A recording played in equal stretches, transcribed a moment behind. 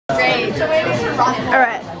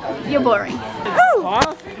Alright, you're boring.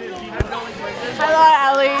 Huh? Hello,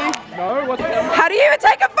 Ali. No, what's that? How do you even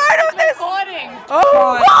take a photo of this? Recording.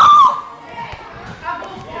 Oh!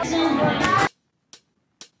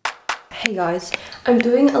 Hey guys, I'm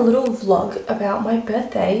doing a little vlog about my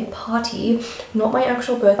birthday party. Not my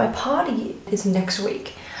actual birthday. My party is next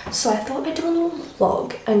week. So I thought I'd do a little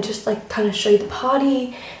vlog and just like kind of show you the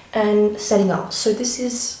party and setting up. So this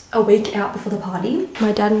is a week out before the party.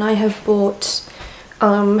 My dad and I have bought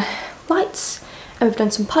lights and we've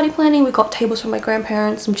done some party planning. We got tables from my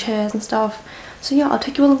grandparents, some chairs and stuff. So yeah, I'll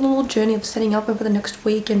take you on a little journey of setting up over the next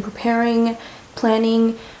week and preparing,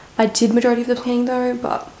 planning. I did majority of the planning though,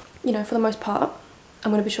 but you know, for the most part,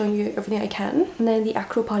 I'm going to be showing you everything I can. And then the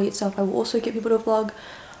actual party itself, I will also get people to vlog.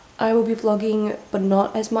 I will be vlogging, but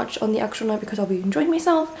not as much on the actual night because I'll be enjoying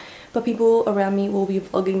myself. But people around me will be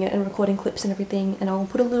vlogging it and recording clips and everything. And I'll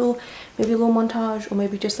put a little, maybe a little montage or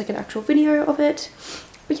maybe just like an actual video of it.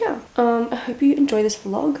 But yeah, I hope you enjoy this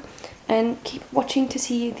vlog and keep watching to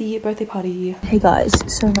see the birthday party. Hey guys,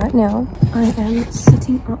 so right now I am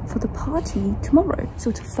setting up for the party tomorrow. So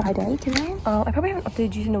it's a Friday today. I probably haven't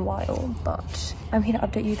updated you in a while, but I'm here to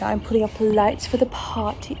update you that I'm putting up lights for the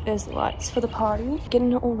party. There's lights for the party.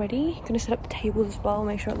 Getting it all ready. Gonna set up tables as well,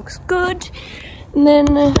 make sure it looks good. And then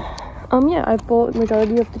yeah, I bought the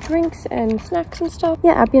majority of the drinks and snacks and stuff.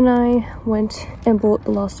 Yeah, Abby and I went and bought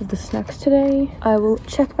the last of the snacks today. I will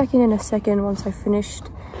check back in a second once I finished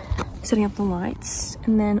setting up the lights,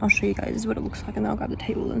 and then I'll show you guys what it looks like, and then I'll grab the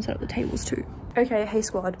table and set up the tables too. Okay, hey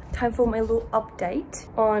squad, time for my little update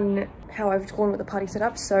on how I've gone with the party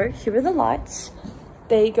setup. So here are the lights.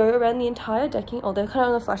 They go around the entire decking. Oh, they're kind of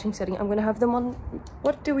on the flashing setting. I'm gonna have them on.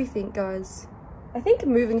 What do we think, guys? I think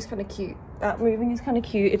moving is kind of cute. Moving is kind of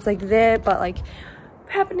cute. It's like there, but like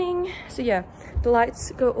happening. So yeah, the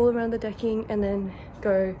lights go all around the decking and then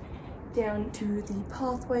go down to the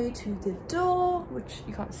pathway to the door, which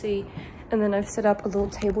you can't see. And then I've set up a little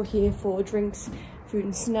table here for drinks, food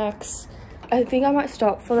and snacks. I think I might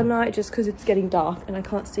stop for the night just because it's getting dark and I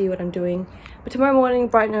can't see what I'm doing. But tomorrow morning,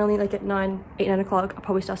 bright and early, like at 8, 9 o'clock, I'll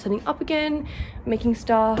probably start setting up again, making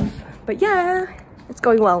stuff. But yeah, it's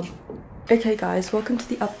going well. Okay guys, welcome to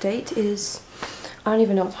the update. It is, I don't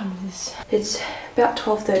even know what time it is. It's about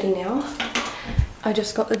 12:30 now. I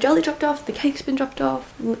just got the jelly dropped off, the cake's been dropped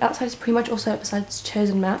off. Outside is pretty much all set up besides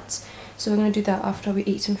chairs and mats. So we're gonna do that after we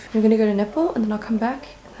eat some food. We're gonna go to netball and then I'll come back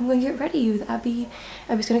and I'm gonna get ready with Abby.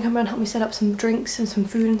 Abby's gonna come around and help me set up some drinks and some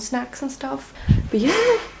food and snacks and stuff. But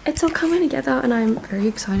yeah, it's all coming together and I'm very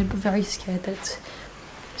excited but very scared that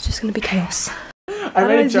it's just gonna be chaos. I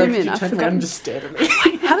made a joke, you turned around and just stared at me.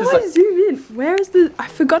 How do I zoom in? Where is the...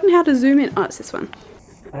 I've forgotten how to zoom in. Oh, it's this one.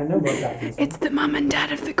 I know what that is. It's the mum and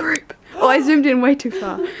dad of the group. Oh, I zoomed in way too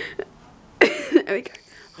far. There we go.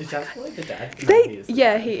 Is that like the dad?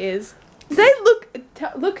 Yeah, he is. They look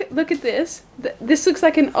at this. This looks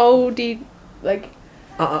like an oldie, like...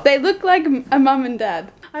 They look like a mum and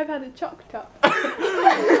dad. I've had a choc top.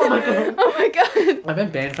 Oh my god. Oh my god. I've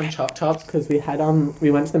been banned from choc tops because we had we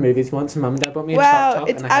went to the movies once and mum and dad bought me a choc top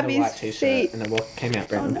and I had a white t-shirt and it came out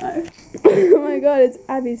brown. Oh no. Oh my god, it's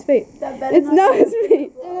Abby's feet. It's Noah's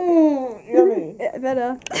feet. Yummy. Yeah,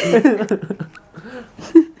 better.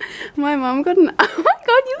 My mum got an... Oh my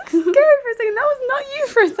god, you look scary for a second. That was not you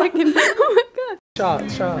for a second. Oh my god. Shot.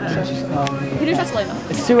 You do trust later.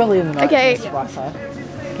 It's too early in the night. Okay. Right side.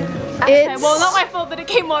 Okay, well, not my fault that it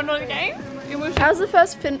came on game. How's the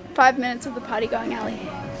first 5 minutes of the party going, Ali?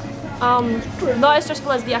 Not as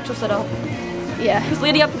stressful as the actual setup. Yeah. Because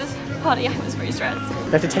leading up to this party, I was very stressed.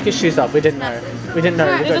 We have to take his shoes off. We didn't know. We didn't know.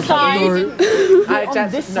 No, there's a sign. On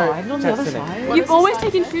this side, not the other side. You've always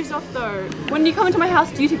taken shoes off though. When you come into my house,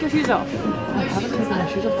 do you take your shoes off? I haven't taken my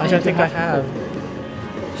shoes off. I don't think I have.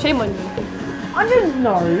 Shame on you. I didn't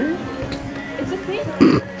know. It's a thing.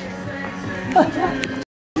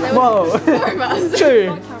 Whoa.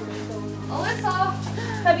 True. Alyssa,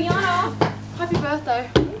 Fabiana, happy birthday.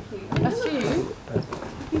 Thank you. That's you.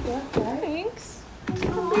 Happy birthday. Thanks.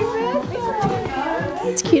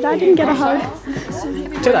 It's cute. I didn't get a hug.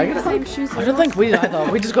 Did I get a hug? I don't think we did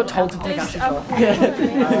either. We just got told to take our shoes off.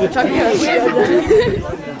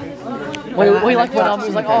 We like went up and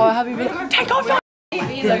was like, oh, happy birthday. Take off your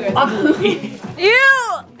ugly.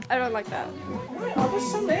 Ew! I don't like that. Oh,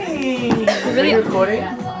 that's so mean. Really? Are you recording?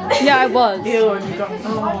 Yeah, I was. Ew, and you got.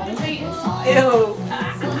 Oh. Ew.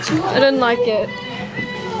 I didn't like it.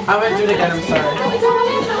 I won't do it again, I'm sorry.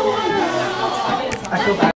 I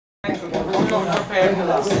feel bad.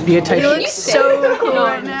 You look so cool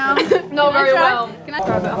right now. Not very well. Can I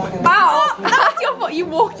try it? Ow! That's your fault. You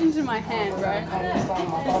walked into my hand, bro.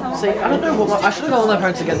 See, I don't know what I should have got all my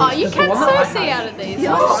parents together. Oh, you can't so see out of these.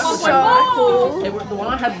 So cool. The one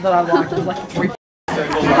I had that I liked was like 3.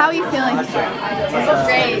 How are you feeling?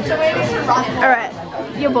 Great. Alright,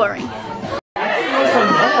 you're boring.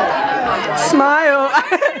 Smile!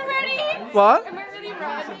 What? Am I really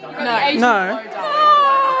right? No.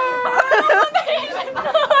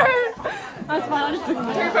 That's fine. I'll just do 2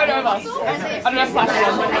 photos of us. I don't have flash.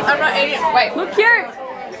 I'm not eating. Wait. Look cute.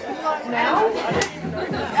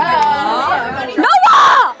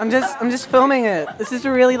 Noah! I'm just filming it. This is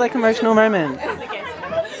a really like emotional moment.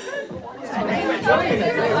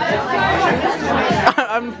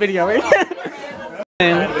 I'm videoing.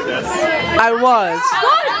 I was.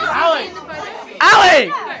 Allie!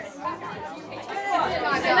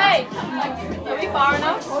 Hey, are we far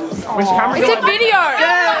enough? Which camera? It's a video.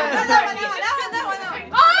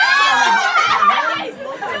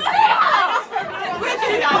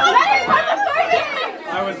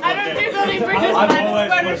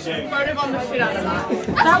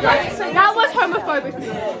 That was homophobic.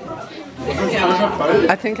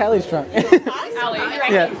 I think Allie's drunk.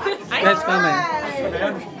 Yeah, that's filming.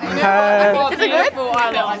 It's a beautiful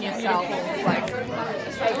eyeliner on yourself.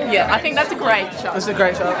 Yeah, I think that's a great shot. That's a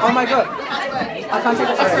great shot. Oh my god. I can't take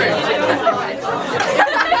a photo.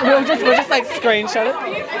 We'll just like screenshot it.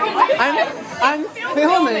 I'm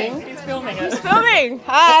filming. He's filming it. He's filming.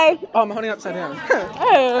 Hi. Oh, I'm holding it upside down.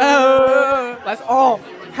 Oh. That's all.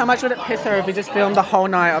 How much would it piss her if we just filmed the whole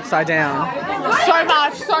night upside down? So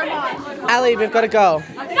much. Allie, we've got to go.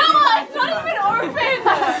 No, it's not even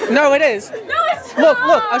open. No, it is. No, it's Look,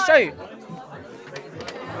 I'll show you.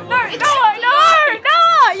 No,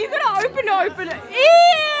 you gotta open it. Ew!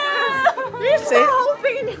 You see?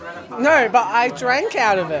 No, but I drank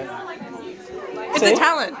out of it. It's a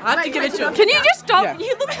talent. I have to give it to him. Can you just stop? Yeah.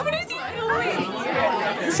 You look how many is he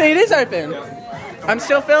filming? See, it is open. I'm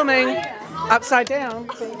still filming. Upside down.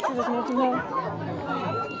 So she doesn't have to know.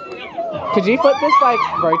 Could you flip this, like,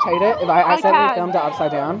 rotate it if I accidentally filmed it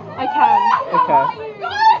upside down? I can. Okay.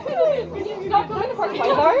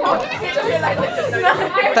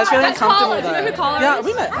 That's really uncomfortable though. Do you know who Carla is?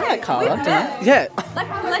 Yeah, I met Carla, didn't we? Yeah. Like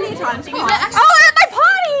plenty of times. Oh, at my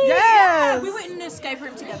party! Yes! We were in an escape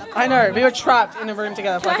room together. I know, we were trapped in a room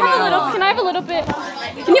together for like an hour. Can I have a little bit?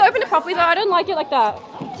 Can you open it properly though? I don't like it like that.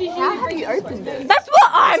 How have you opened it? That's what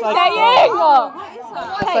I'm saying!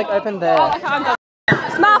 It's like open there. Okay, I'm done.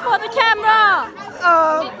 Smile for the camera!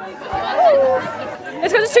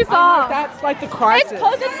 It's because it's too far. That's like the crisis. It's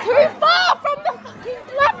because it's too far from the fucking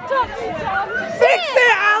laptop. Fix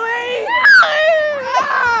it, Allie!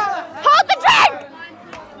 Hold the drink!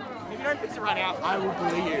 If you don't fix it right now, I will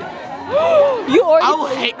bully you. You already. I will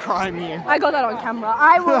hate crime you. I got that on camera.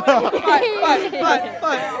 I will. Fight.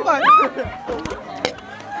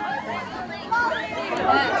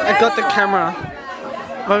 I got the camera.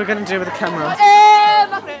 What are we gonna do with the camera?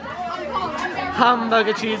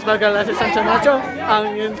 Hamburger, cheeseburger, lettuce and tomato,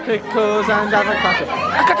 onions, pickles and avocado.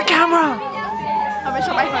 I got the camera! I'm gonna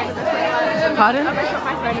shot my phone in the toilet. Pardon? I'm gonna shot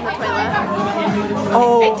my phone in the toilet.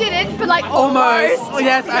 Oh. It didn't, but like Almost. Oh,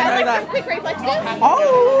 yes, I know that. Quick reflexes.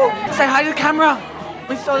 Oh! Say hi to the camera!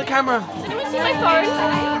 We stole the camera. Does anyone see my phone? Do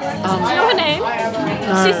you know her name? No.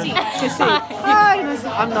 Sissy. Hi,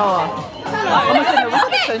 I'm Noah. Hello. Oh my goodness, what's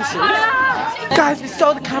the sense? Guys, we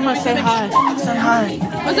stole the camera. Say hi. Say hi.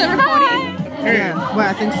 Was it recording? Yeah. Well,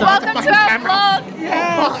 I think so. Welcome to our vlog.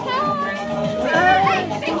 Yeah.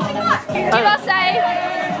 Do you guys say,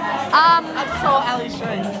 I saw Allie's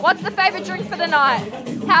drink. what's the favourite drink for the night?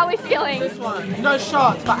 How are we feeling? This one. No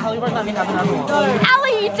shots, but Allie won't let me have another one.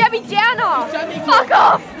 Allie, you Debbie Downer. Debbie Fuck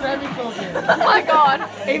off. Debbie Corbin. Oh my god.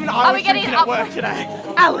 Even I Are was we getting drinking up? at work today.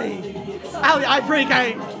 Allie, I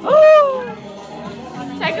pre-game.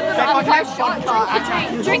 Take a little up close shot.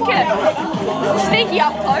 Drink it. Sneaky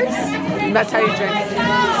up close. And that's how you drink.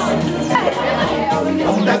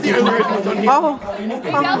 That's the only reason it's on here. Oh,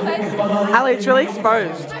 Allie, it's really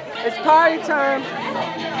exposed. It's party time.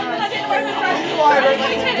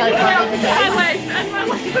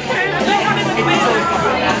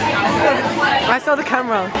 I saw the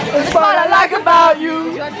camera. It's what I like about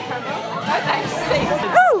you.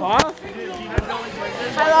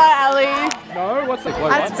 Hello, Ellie. No, what's the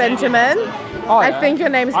That's Benjamin. Oh, I think your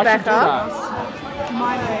name's Becca.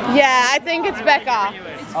 Yeah, I think it's Becca.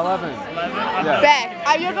 11. Beck.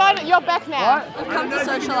 You're Beck now. I've come to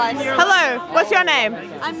socialise. Hello, what's your name?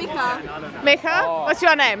 I'm Mika. Mika? What's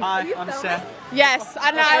your name? Hi, I'm Seth. Yes,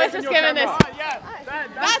 I know, I was just given this.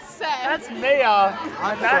 That's Seth. That's Mia.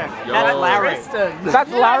 That's Larry.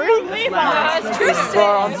 That's Larry? That's Tristan.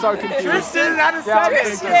 Bro, I'm so confused. Tristan and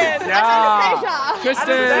anesthetic. Yeah. Tristan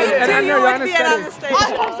and anesthetic.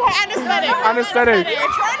 Anesthetic. Anesthetic. We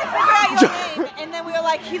were trying to figure out your name, and then we were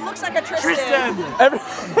like, he looks like a Tristan. Everyone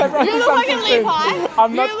You thinks look I'm like a Tristan. Levi.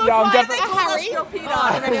 I'm not. You look Yeah, I'm like definitely. a Harry. You're Peter,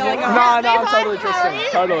 and then you're like, No, I'm Levi, totally Tristan. Harry.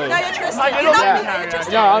 Totally. no, you're Tristan. You're You're not Yeah. Peter,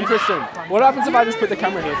 Tristan. No, I'm Tristan. What happens if I just put the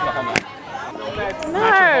camera here for the camera? No.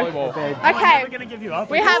 Okay. We're gonna give you up.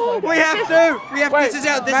 We have. We have to. We have. Wait, This is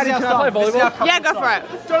our. This Maddie, is our can I play time. This is our volleyball? time. Yeah, go for it.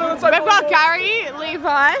 We've got Gary,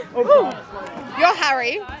 Levi. You're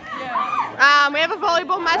Harry. We have a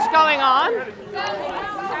volleyball match going on.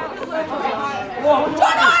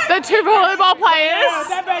 The two volleyball players.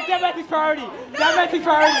 That's priority. That's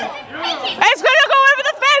priority. It's gonna go over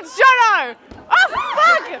the fence, Jono! Oh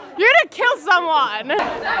fuck! You're gonna kill someone!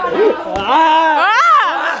 Ah!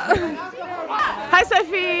 Hi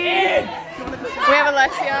Sophie! We have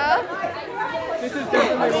Alexia.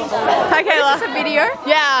 Hi Kayla. Is this a video?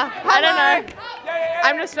 Yeah, I don't know.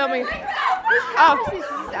 I'm just filming. Oh,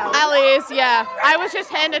 Ali is, yeah. I was just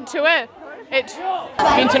handed to it.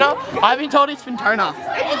 Fintona? I've been told it's Fintona.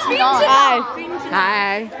 It's not.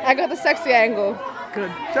 Hi. I got the sexy angle.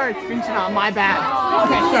 Good. Sorry, it's Fintona. My bad.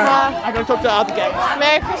 Okay, sure. I gotta talk to the other guys.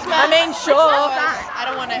 Merry Christmas. I mean, sure. I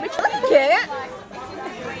don't want it. Which one you get?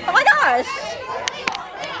 Oh my gosh.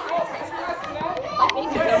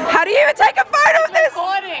 How do you even take a photo of this?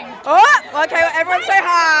 Recording. Oh, okay, well, everyone say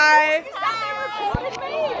hi.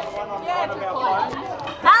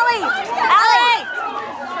 Ali! Ali!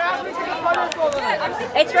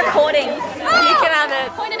 It's recording. You can have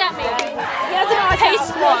it. Point it at me. He has an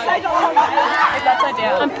taste one. That's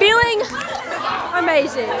ideal. I'm feeling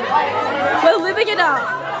amazing. We're living it up.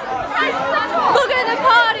 Look at the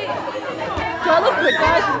party. Do I look good,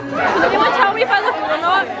 guys? Can anyone tell me if I look good or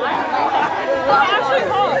not? I'm actually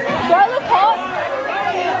hot. Do I look hot?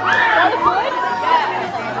 Do I look good?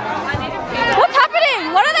 What's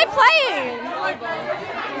happening? What are they playing?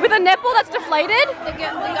 With a netball that's deflated? The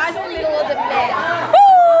guys in the middle of the bed.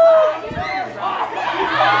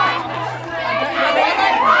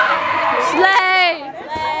 Slay!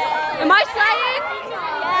 Am I slaying?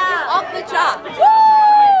 Yeah. Off the chart.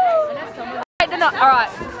 Alright.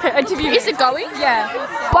 Interview. Is it going? Yeah.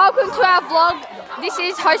 Welcome to our vlog. This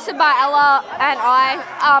is hosted by Ella and I.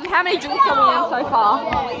 How many drinks are we in so far?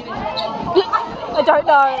 I don't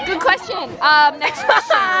know. Good question. Next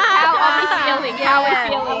question. How are we feeling? How are we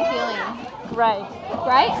feeling? Great.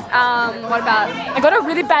 Great. What about? I got a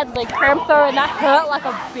really bad leg cramp though, and that hurt like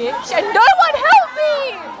a bitch. And no one helped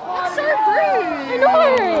me. That's so rude. I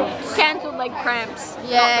know. Cancel leg cramps.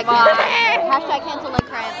 Yeah. Hashtag cancel leg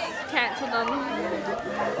cramps. Cancel them.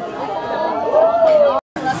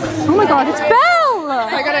 Oh my god, it's Belle!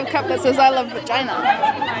 I got a cup that says I love vagina.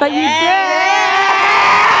 But you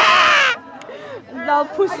did!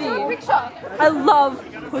 Love pussy. I love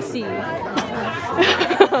pussy. Is it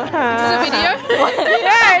a video?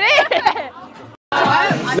 Yeah, it is.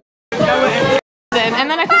 And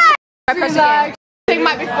then I think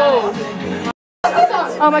might be full.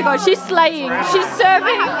 Oh my god, she's slaying. She's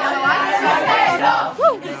serving.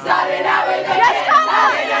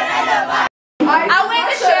 I'll wear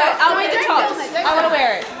the shirt. I'll wear the top. I want to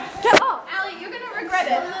wear it. Ali, you're gonna regret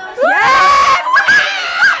it.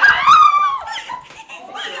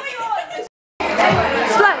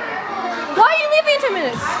 Slay. Why are you leaving in 2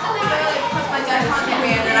 minutes?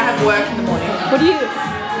 And I have work in the morning. What do you do?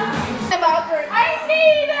 The bathroom. I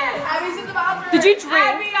need it. Abby's in the bathroom. Did you drink?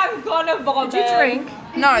 Abby, I'm gonna vomit. Did you drink?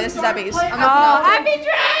 No, this is Abby's. I'm not Abby,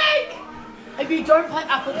 drink! If you don't play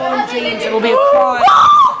apple bottom jeans, it'll be a crime.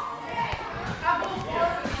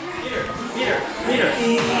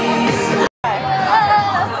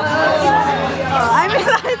 I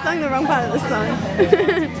realized I sung the wrong part of the song.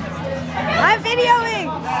 I'm videoing!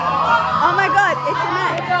 Oh my god, it's a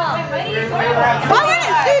net. I'm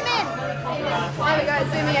gonna zoom in! There we go,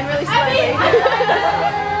 zooming in really slowly.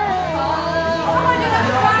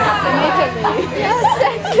 Immediately.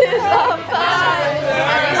 Sex is on fire!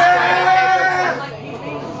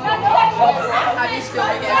 Abby's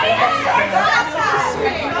filming it.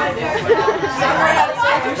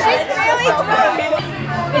 She's really good.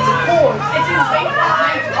 It's paused. It's in wait.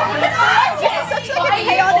 It's such like a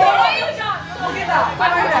chaotic.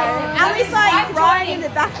 Ali's like crying in the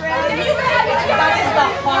background. That is the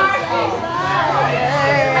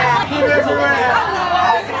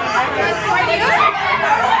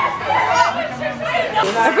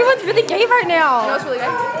Everyone's really gay right now. You know what's really gay?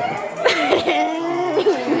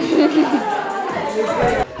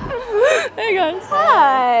 Hey guys.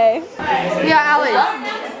 Hi. Yeah, Ali.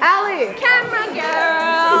 Ali. Camera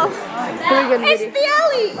girl. Very good It's video. the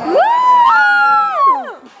alley. Woo!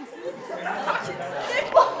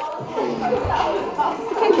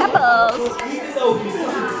 Two couples.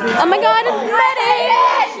 Oh my god, it's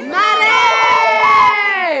Maddie! Maddie!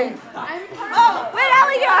 Oh, where'd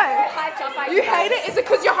Ali go? You hate it? Is it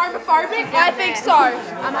because you're homophobic? I think so.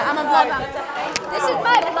 I'm a vlogger. This is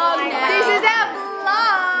my vlog now. This is our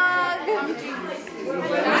vlog.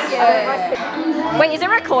 Yeah. Wait, is it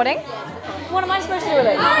recording? What am I supposed to do with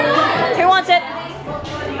it? Who wants it?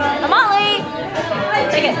 Amali!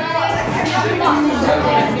 Take it.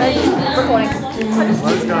 Recording.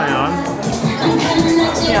 What's going on?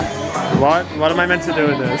 Yeah. What am I meant to do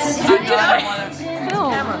with this? Film.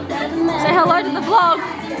 Say hello to the vlog.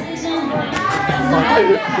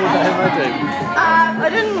 I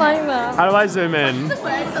didn't like that. How do I zoom in?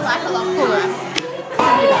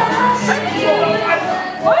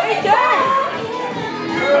 What are you doing?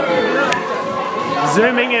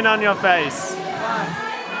 Zooming in on your face.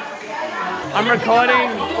 I'm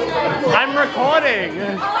recording. I'm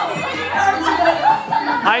recording.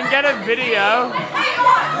 I can get a video.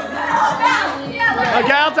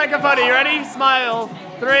 Okay, I'll take a photo. You ready? Smile.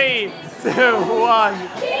 3, 2, 1.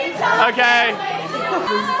 Okay.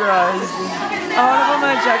 Jesus Christ. I want to put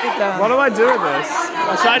my jacket down. What do I do with this?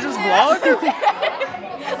 Should I just vlog?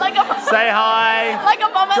 Like a Say hi. like a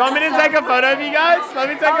mom. Do you want me to take a photo of you guys? Let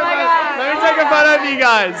me take a photo. Let me take a photo of you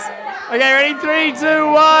guys. Okay, ready? 3,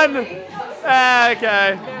 2, 1.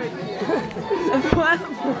 Okay.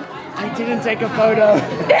 I didn't take a photo.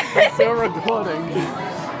 It's still recording.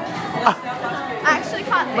 I actually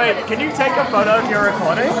can't. Wait, can you take a photo if you're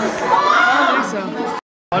recording? I don't think so.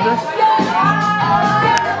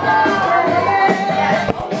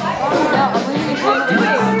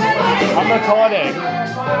 I'm recording.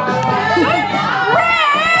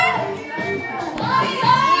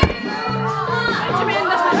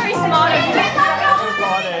 Very smart of you.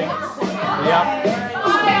 Recording. Yep.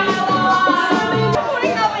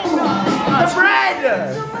 Fred!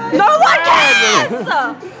 No, I can't!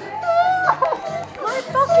 My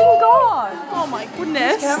fucking god! Oh my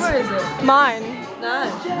goodness. Whose camera is it? Mine. No.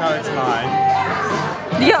 No, it's mine.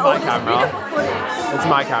 Yeah, My camera. It's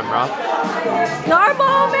my camera. No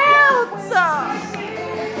more mouths!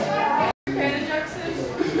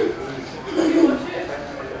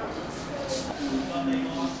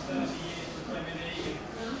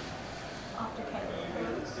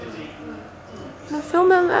 No, film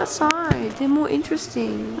them outside. They're more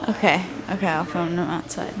interesting. Okay, I'll film them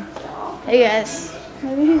outside. Hey guys.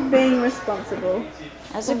 Maybe he's being responsible.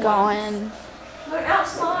 How's it going? No,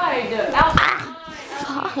 outside!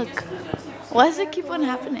 Fuck. Why does it keep on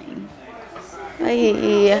happening?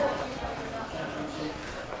 Bye.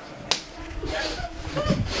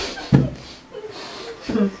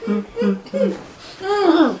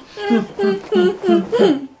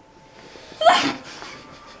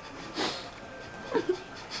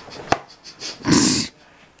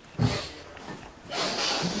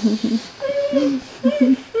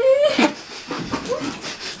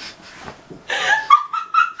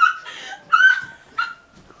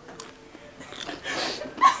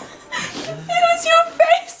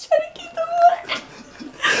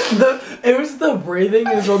 It was the breathing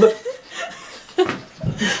as well.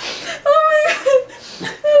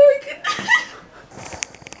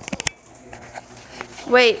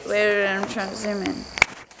 Wait, I'm trying to zoom in.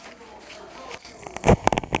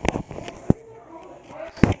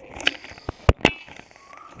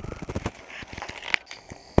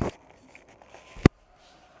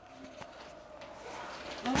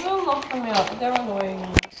 I'm gonna lock them out. They're annoying.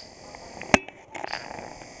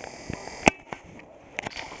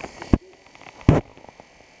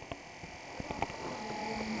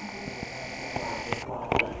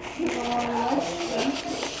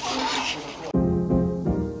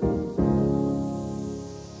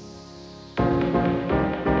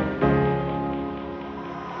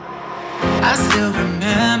 I still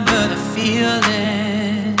remember the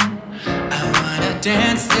feeling. I wanna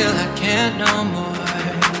dance till I can't no more.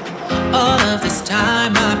 All of this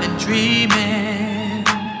time I've been dreaming,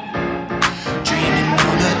 dreaming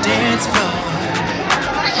on the dance floor.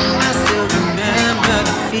 I still remember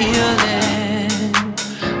the feeling.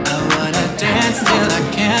 I wanna dance till I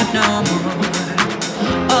can't no more.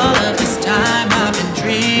 All of this time I've been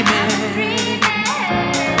dreaming,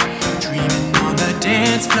 dreaming on the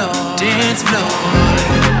dance floor. Dance floor.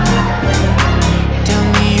 Tell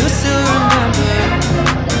me you still remember.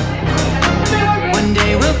 One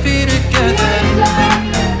day we'll be together.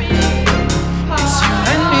 It's you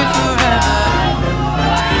and me forever.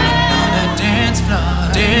 Dreaming on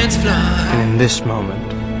this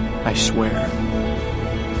moment, I swear,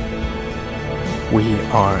 we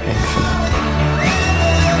are infinite.